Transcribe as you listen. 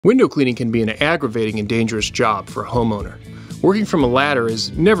Window cleaning can be an aggravating and dangerous job for a homeowner. Working from a ladder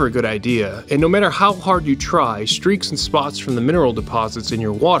is never a good idea, and no matter how hard you try, streaks and spots from the mineral deposits in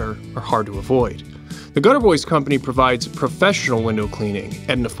your water are hard to avoid. The Gutter Boys Company provides professional window cleaning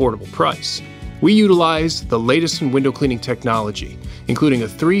at an affordable price. We utilize the latest in window cleaning technology, including a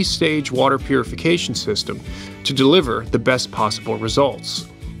 3-stage water purification system, to deliver the best possible results.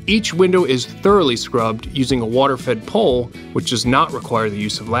 Each window is thoroughly scrubbed using a water-fed pole, which does not require the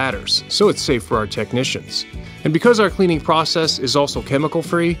use of ladders, so it's safe for our technicians. And because our cleaning process is also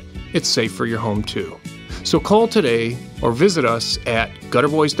chemical-free, it's safe for your home too. So call today or visit us at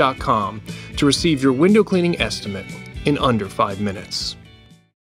gutterboys.com to receive your window cleaning estimate in under 5 minutes.